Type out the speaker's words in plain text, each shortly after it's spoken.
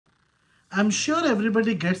I'm sure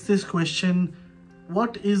everybody gets this question,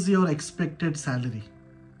 what is your expected salary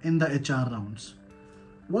in the HR rounds?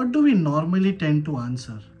 What do we normally tend to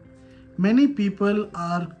answer? Many people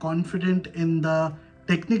are confident in the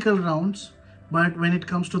technical rounds, but when it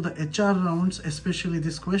comes to the HR rounds, especially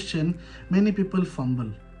this question, many people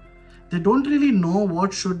fumble. They don't really know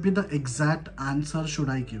what should be the exact answer should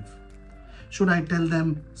I give. Should I tell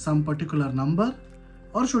them some particular number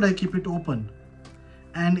or should I keep it open?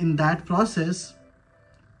 And in that process,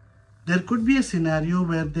 there could be a scenario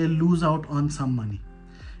where they lose out on some money.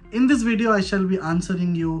 In this video, I shall be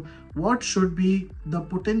answering you what should be the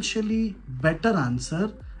potentially better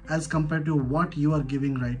answer as compared to what you are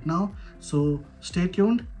giving right now. So stay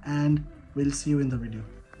tuned and we'll see you in the video.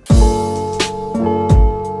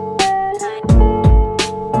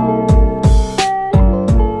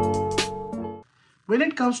 When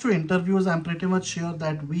it comes to interviews, I'm pretty much sure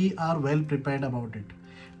that we are well prepared about it.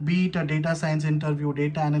 Be it a data science interview,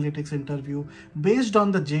 data analytics interview, based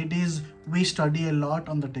on the JDs, we study a lot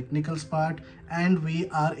on the technicals part and we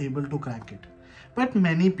are able to crack it. But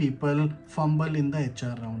many people fumble in the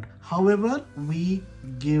HR round. However, we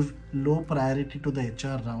give low priority to the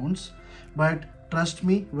HR rounds. But trust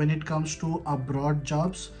me, when it comes to abroad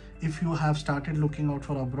jobs, if you have started looking out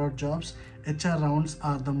for abroad jobs, HR rounds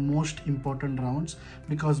are the most important rounds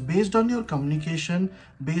because based on your communication,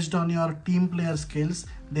 based on your team player skills,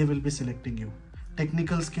 they will be selecting you.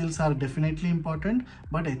 Technical skills are definitely important,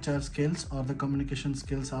 but HR skills or the communication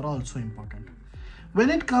skills are also important. When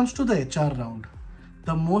it comes to the HR round,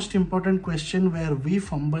 the most important question where we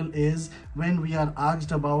fumble is when we are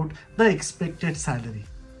asked about the expected salary.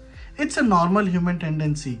 It's a normal human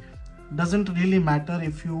tendency. Doesn't really matter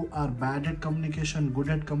if you are bad at communication, good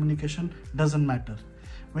at communication, doesn't matter.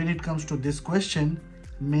 When it comes to this question,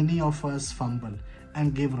 many of us fumble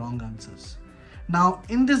and give wrong answers. Now,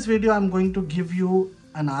 in this video, I'm going to give you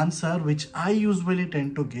an answer which I usually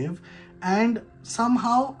tend to give, and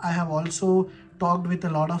somehow I have also talked with a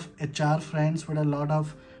lot of HR friends, with a lot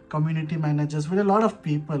of community managers, with a lot of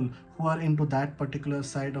people who are into that particular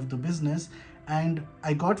side of the business, and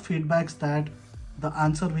I got feedbacks that the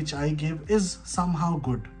answer which I give is somehow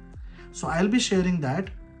good. So I'll be sharing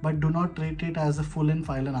that, but do not treat it as a full and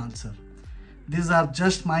final answer. These are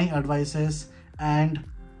just my advices and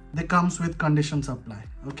they comes with conditions apply.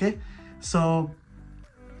 Okay. So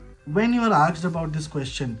when you are asked about this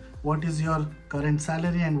question, what is your current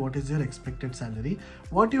salary and what is your expected salary?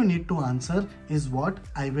 What you need to answer is what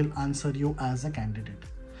I will answer you as a candidate.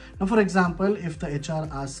 Now, for example, if the HR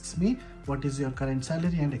asks me, what is your current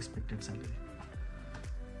salary and expected salary?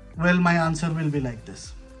 Well, my answer will be like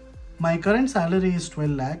this. My current salary is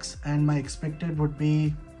 12 lakhs and my expected would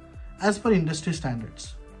be as per industry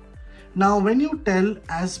standards. Now, when you tell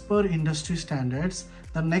as per industry standards,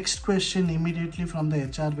 the next question immediately from the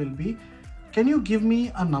HR will be, can you give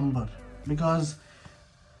me a number? Because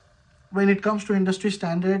when it comes to industry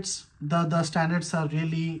standards, the standards are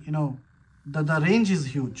really, the range is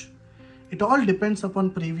huge. It all depends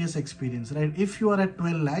upon previous experience, right? If you are at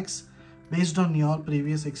 12 lakhs, based on your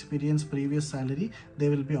previous experience, previous salary, they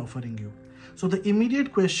will be offering you. So the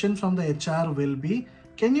immediate question from the HR will be,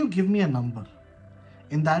 can you give me a number?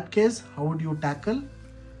 In that case, how would you tackle?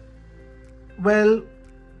 Well,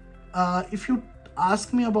 if you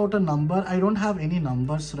ask me about a number, I don't have any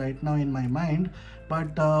numbers right now in my mind,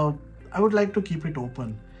 but I would like to keep it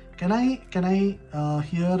open. Can I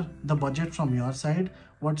hear the budget from your side?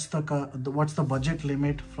 What's the budget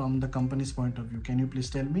limit from the company's point of view? Can you please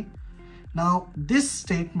tell me? Now, this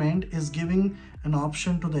statement is giving an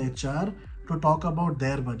option to the HR to talk about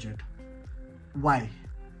their budget. Why?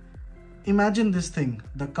 Imagine this thing.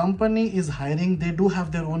 The company is hiring, they do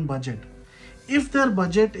have their own budget. If their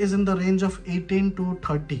budget is in the range of 18 to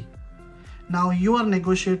 30, now you are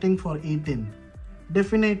negotiating for 18,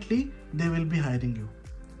 definitely they will be hiring you.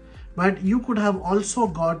 But you could have also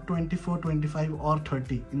got 24, 25 or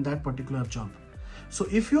 30 in that particular job. So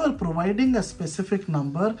if you are providing a specific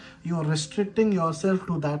number, you are restricting yourself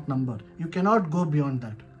to that number. You cannot go beyond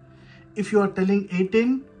that. If you are telling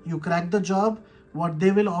 18, you crack the job, what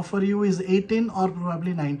they will offer you is 18 or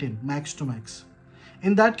probably 19, max to max.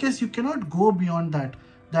 In that case, you cannot go beyond that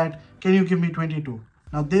can you give me 22?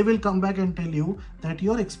 Now they will come back and tell you that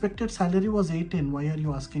your expected salary was 18, why are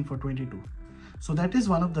you asking for 22? So that is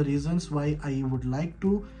one of the reasons why I would like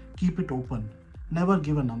to keep it open, never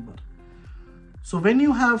give a number. So when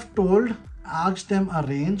you have asked them a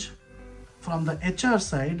range from the HR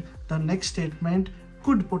side, the next statement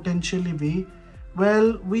could potentially be,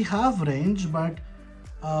 well, we have range, but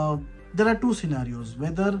there are two scenarios,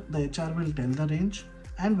 whether the HR will tell the range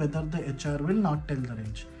and whether the HR will not tell the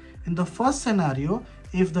range. In the first scenario,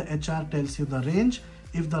 if the HR tells you the range,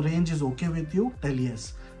 if the range is okay with you, tell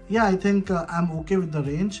yes. Yeah, I think I'm okay with the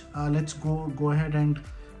range. Let's go ahead and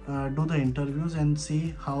do the interviews and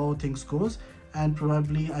see how things goes, and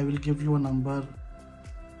probably I will give you a number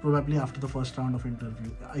probably after the first round of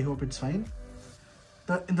interview. I hope it's fine.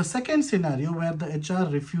 In the second scenario, where the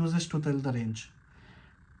HR refuses to tell the range,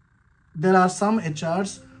 there are some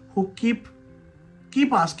HRs who keep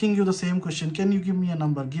asking you the same question. Can you give me a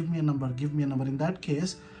number? Give me a number. Give me a number. In that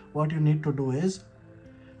case, what you need to do is,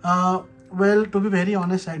 well, to be very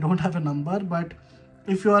honest, I don't have a number, but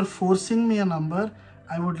if you are forcing me a number,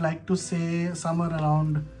 I would like to say somewhere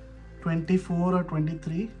around 24 or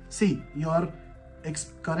 23. See, your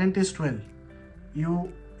current is 12.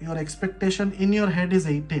 Your expectation in your head is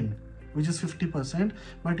 18, which is 50%,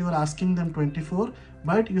 but you are asking them 24,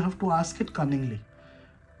 but you have to ask it cunningly.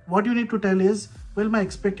 What you need to tell is, well, my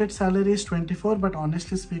expected salary is 24, but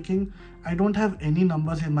honestly speaking, I don't have any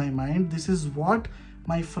numbers in my mind. This is what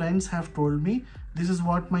my friends have told me. This is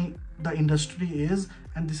what the industry is,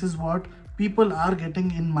 and this is what people are getting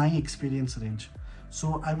in my experience range.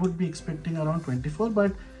 So I would be expecting around 24,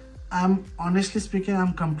 but honestly speaking,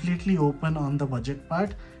 I'm completely open on the budget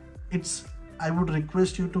part. I would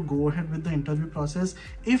request you to go ahead with the interview process.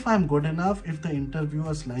 If I'm good enough, if the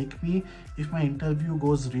interviewers like me, if my interview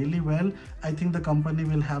goes really well, I think the company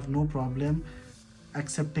will have no problem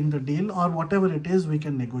accepting the deal, or whatever it is, we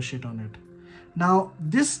can negotiate on it. Now,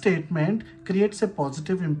 this statement creates a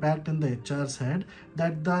positive impact in the HR's head,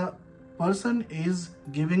 that the person is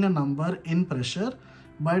giving a number in pressure,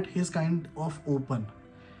 but he's kind of open.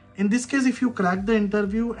 In this case, if you crack the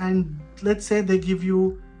interview and let's say they give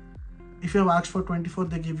you, if you have asked for 24,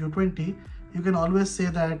 they give you 20, you can always say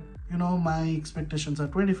that, you know, my expectations are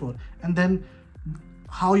 24. And then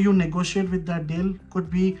how you negotiate with that deal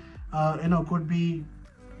could be,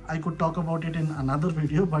 I could talk about it in another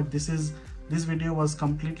video, but this video was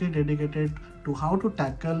completely dedicated to how to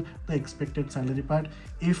tackle the expected salary part.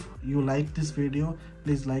 If you like this video,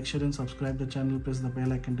 please like, share and subscribe the channel. Press the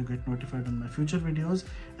bell icon to get notified on my future videos.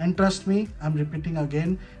 And trust me, I'm repeating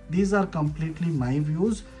again, these are completely my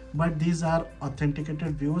views, but these are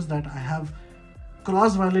authenticated views that I have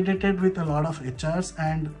cross-validated with a lot of HRs,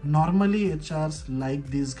 and normally HRs like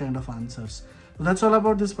these kind of answers. So that's all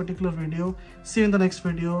about this particular video. See you in the next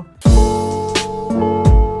video.